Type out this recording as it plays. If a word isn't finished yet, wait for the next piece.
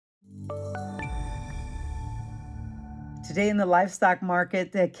Today in the livestock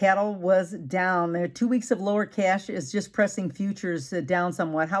market, the cattle was down. There 2 weeks of lower cash is just pressing futures down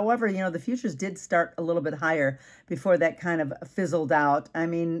somewhat. However, the futures did start a little bit higher before that kind of fizzled out. I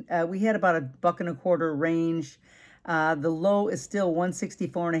mean, we had about $1.25 range. The low is still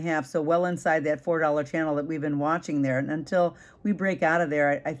 164.5, so well inside that $4 channel that we've been watching there. And until we break out of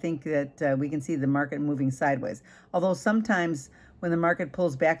there, I think that we can see the market moving sideways. Although sometimes when the market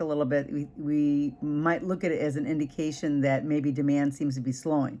pulls back a little bit, we might look at it as an indication that maybe demand seems to be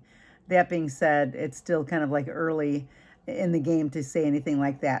slowing. That being said, it's still kind of like early in the game to say anything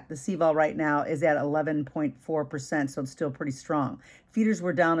like that. The CVOL right now is at 11.4%, so it's still pretty strong. Feeders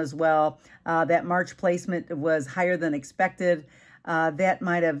were down as well. That March placement was higher than expected. That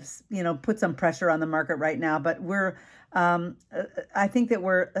might have, put some pressure on the market right now, but I think that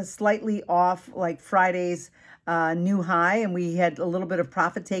we're slightly off like Friday's new high, and we had a little bit of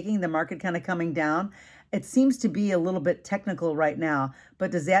profit taking, the market kind of coming down. It seems to be a little bit technical right now,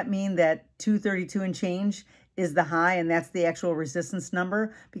 but does that mean that 232 and change is the high and that's the actual resistance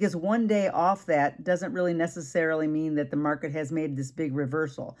number? Because one day off that doesn't really necessarily mean that the market has made this big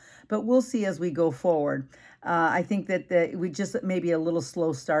reversal, but we'll see as we go forward. I think that we just maybe a little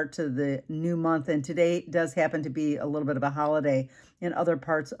slow start to the new month, and today does happen to be a little bit of a holiday in other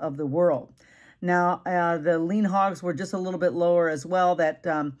parts of the world. Now, the lean hogs were just a little bit lower as well, that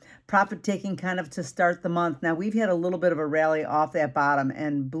profit taking kind of to start the month. Now, we've had a little bit of a rally off that bottom,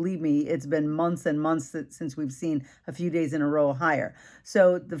 and believe me, it's been months and months since we've seen a few days in a row higher.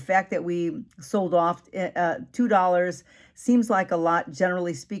 So the fact that we sold off $2 seems like a lot,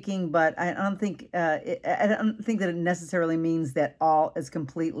 generally speaking, but I don't think that it necessarily means that all is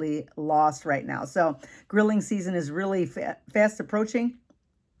completely lost right now. So grilling season is really fast approaching.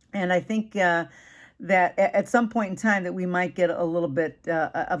 And I think that at some point in time that we might get a little bit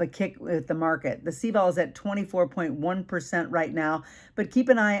of a kick with the market. The CVOL is at 24.1% right now, but keep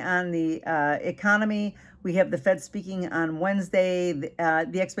an eye on the economy. We have the Fed speaking on Wednesday.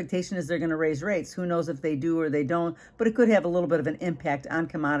 The expectation is they're going to raise rates. Who knows if they do or they don't, but it could have a little bit of an impact on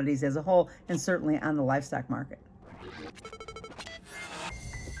commodities as a whole and certainly on the livestock market.